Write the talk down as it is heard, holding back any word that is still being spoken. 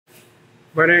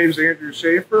My name is Andrew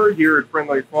Schaefer here at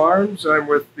Friendly Farms. I'm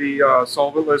with the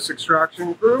Solventless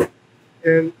extraction crew.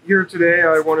 And here today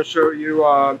I want to show you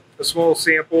a small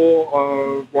sample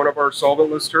of one of our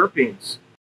solventless terpenes.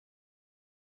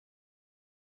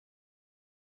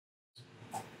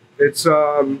 It's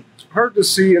hard to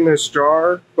see in this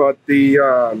jar, but the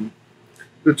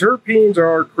terpenes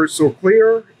are crystal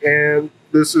clear, and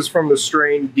this is from the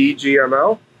strain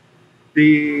DGML.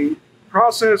 The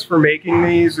process for making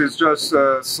these is just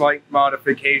a slight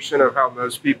modification of how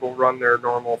most people run their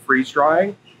normal freeze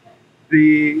drying.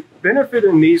 The benefit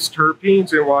in these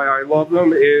terpenes and why I love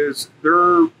them is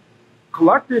they're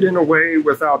collected in a way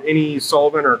without any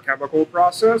solvent or chemical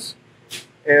process,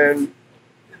 and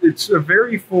it's a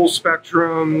very full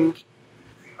spectrum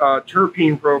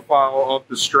terpene profile of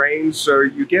the strain, so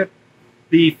you get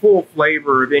the full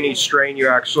flavor of any strain you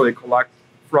actually collect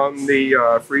from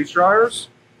the freeze dryers.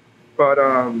 But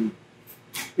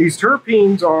these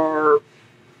terpenes are,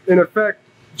 in effect,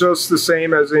 just the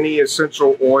same as any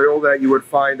essential oil that you would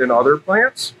find in other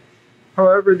plants.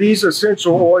 However, these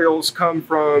essential oils come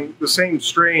from the same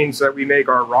strains that we make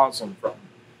our rosin from.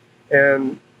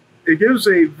 And it gives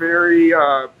a very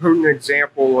potent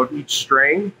example of each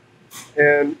strain.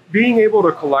 And being able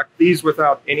to collect these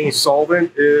without any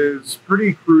solvent is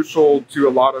pretty crucial to a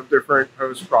lot of different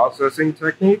post-processing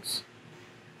techniques.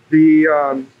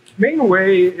 The main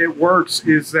way it works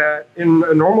is that in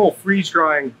a normal freeze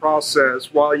drying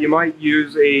process, while you might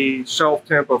use a shelf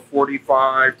temp of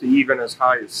 45 to even as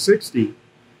high as 60,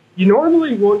 you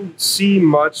normally wouldn't see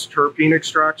much terpene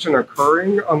extraction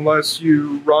occurring unless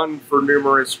you run for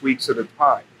numerous weeks at a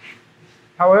time.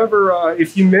 However,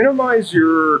 if you minimize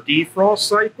your defrost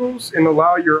cycles and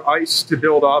allow your ice to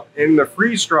build up in the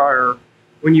freeze dryer,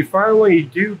 when you finally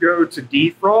do go to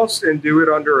defrost and do it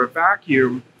under a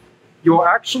vacuum, you'll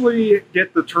actually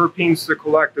get the terpenes to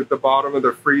collect at the bottom of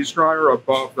the freeze dryer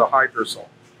above the hydrosol.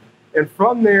 And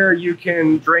from there, you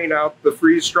can drain out the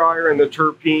freeze dryer and the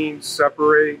terpenes,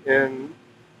 separate and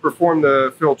perform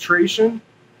the filtration.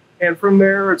 And from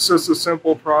there, it's just a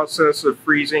simple process of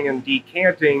freezing and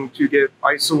decanting to get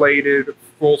isolated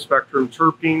full spectrum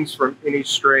terpenes from any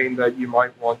strain that you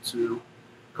might want to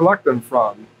collect them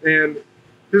from. And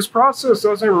this process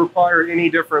doesn't require any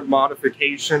different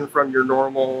modification from your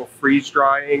normal freeze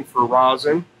drying for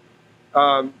rosin.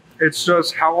 It's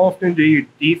just how often do you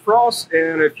defrost,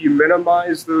 and if you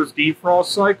minimize those defrost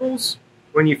cycles,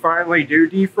 when you finally do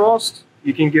defrost,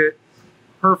 you can get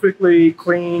perfectly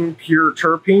clean, pure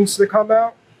terpenes that come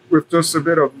out with just a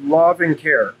bit of love and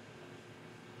care.